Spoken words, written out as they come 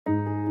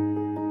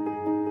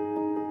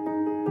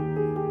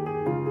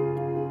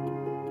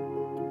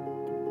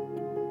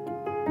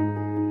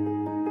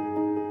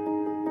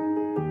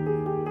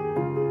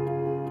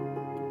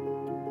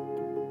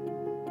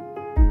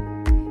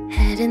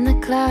in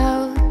the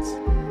clouds,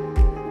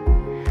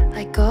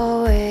 like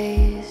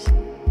always,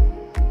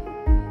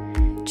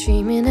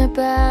 dreaming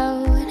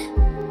about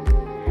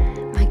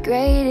my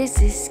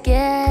greatest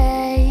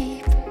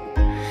escape.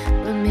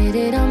 One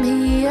minute I'm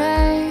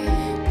here,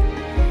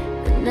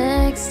 the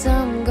next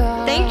I'm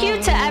gone. Thank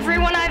you to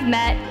everyone I've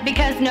met,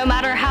 because no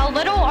matter how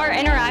little our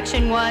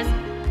interaction was,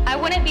 I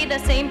wouldn't be the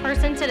same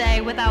person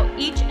today without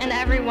each and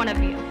every one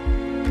of you.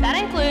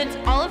 That includes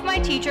all of my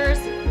teachers,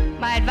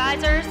 my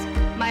advisors,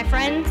 my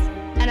friends,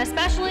 and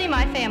especially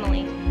my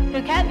family,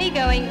 who kept me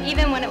going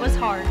even when it was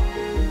hard.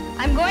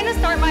 I'm going to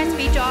start my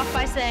speech off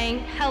by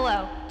saying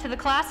hello to the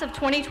class of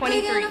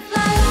 2023.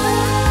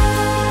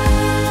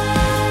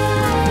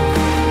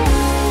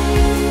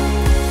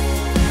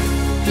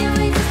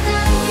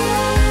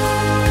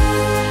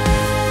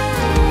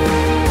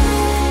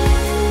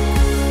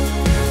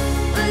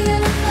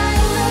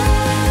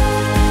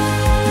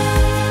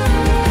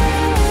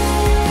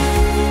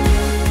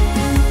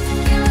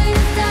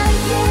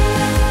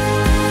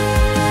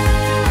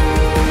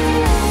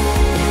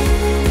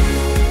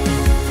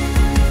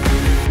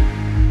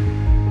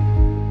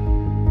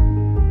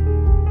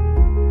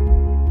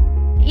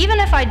 Even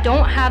if I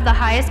don't have the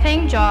highest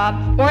paying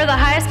job or the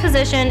highest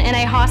position in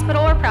a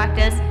hospital or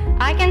practice,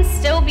 I can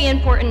still be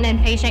important in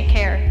patient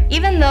care.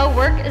 Even though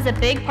work is a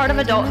big part of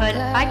adulthood,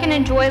 I can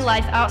enjoy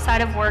life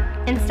outside of work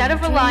instead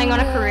of relying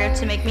on a career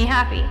to make me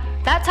happy.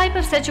 That type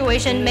of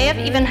situation may have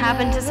even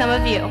happened to some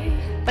of you,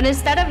 but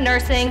instead of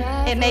nursing,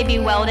 it may be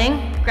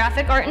welding,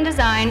 graphic art and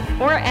design,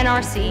 or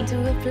NRC.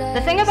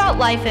 The thing about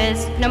life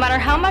is, no matter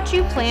how much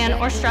you plan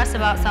or stress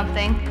about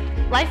something,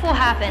 life will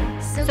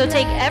happen, so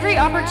take every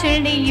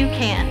opportunity you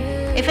can.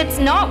 If it's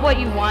not what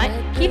you want,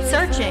 keep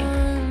searching.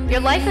 Your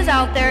life is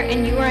out there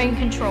and you are in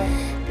control.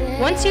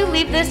 Once you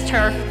leave this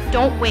turf,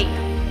 don't wait.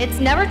 It's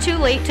never too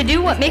late to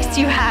do what makes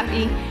you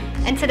happy,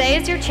 and today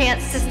is your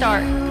chance to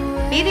start.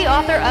 Be the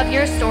author of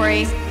your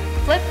story,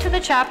 flip to the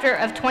chapter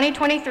of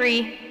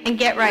 2023, and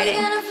get writing.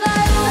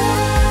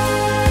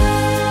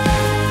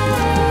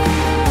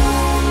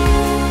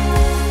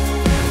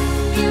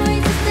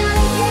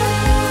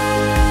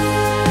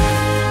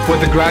 Would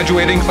the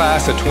graduating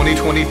class of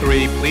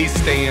 2023 please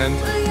stand?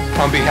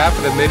 On behalf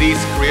of the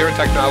Mideast Career and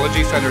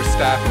Technology Center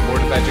staff and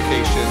Board of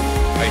Education,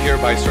 I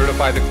hereby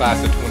certify the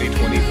class of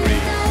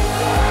 2023.